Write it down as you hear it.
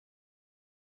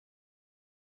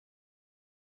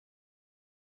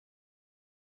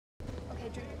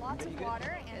lots of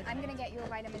water, and I'm gonna get you a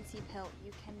vitamin C pill.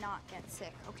 You cannot get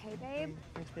sick, okay, babe?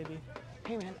 Thanks, baby.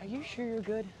 Hey, man, are you sure you're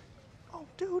good? Oh,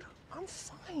 dude, I'm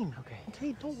fine. Okay.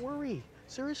 Okay, don't worry.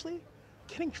 Seriously?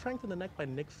 Getting shanked in the neck by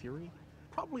Nick Fury?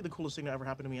 Probably the coolest thing that ever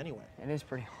happened to me anyway. It is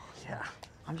pretty awesome. Yeah.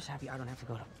 I'm just happy I don't have to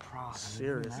go to Prague.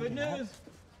 Seriously. Good news.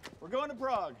 We're going to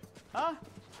Prague. Huh?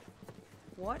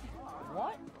 What?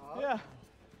 What? Yeah.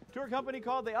 Tour company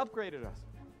called, they upgraded us.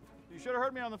 You should have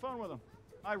heard me on the phone with them.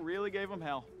 I really gave them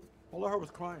hell. All I heard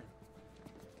was crying.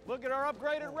 Look at our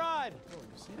upgraded ride. Oh,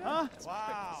 you see that? Huh?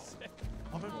 Wow.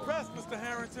 I'm impressed, Mr.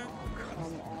 Harrington.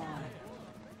 Come on.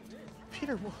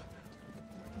 Peter,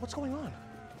 what's going on?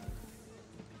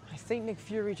 I think Nick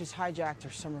Fury just hijacked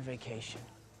our summer vacation.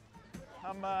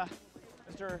 I'm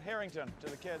Mr. Harrington to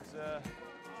the kids.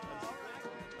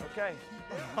 Okay.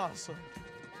 Awesome.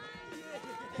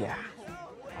 Yeah.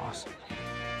 Awesome.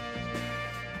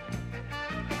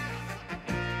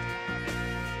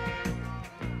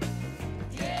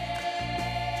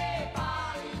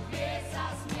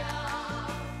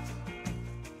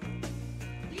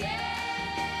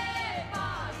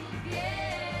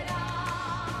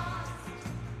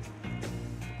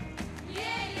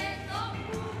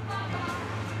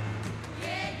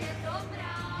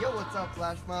 Yo, what's up,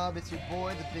 Flash Mob? It's your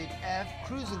boy, the Big F,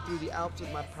 cruising through the Alps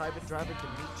with my private driver,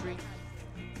 Dimitri.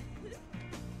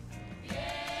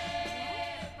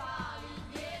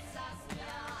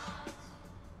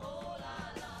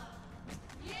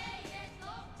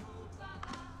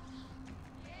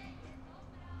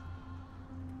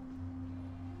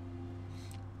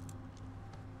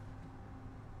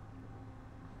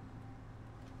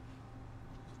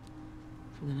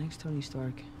 For the next Tony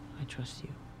Stark, I trust you.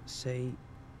 Say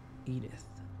EDITH.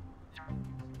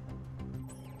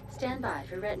 Stand by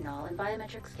for retinol and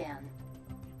biometric scan.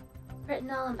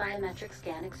 Retinol and biometric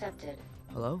scan accepted.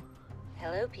 Hello?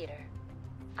 Hello, Peter.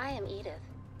 I am Edith,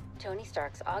 Tony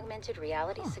Stark's augmented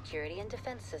reality security and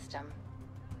defense system.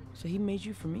 So he made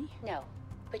you for me? No,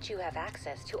 but you have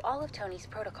access to all of Tony's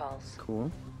protocols.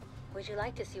 Cool. Would you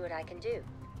like to see what I can do?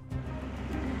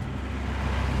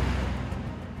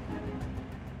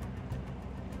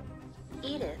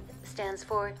 EDITH stands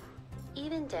for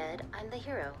Even Dead, I'm the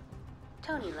Hero.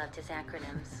 Tony loved his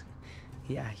acronyms.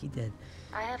 Yeah, he did.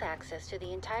 I have access to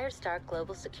the entire Stark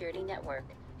Global Security Network,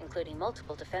 including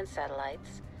multiple defense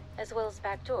satellites, as well as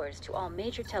backdoors to all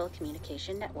major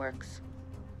telecommunication networks.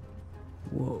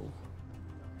 Whoa.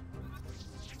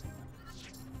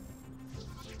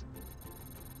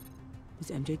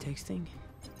 Is MJ texting?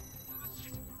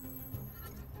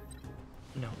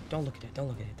 No, don't look at it. Don't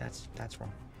look at it. That's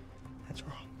wrong. That's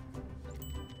wrong.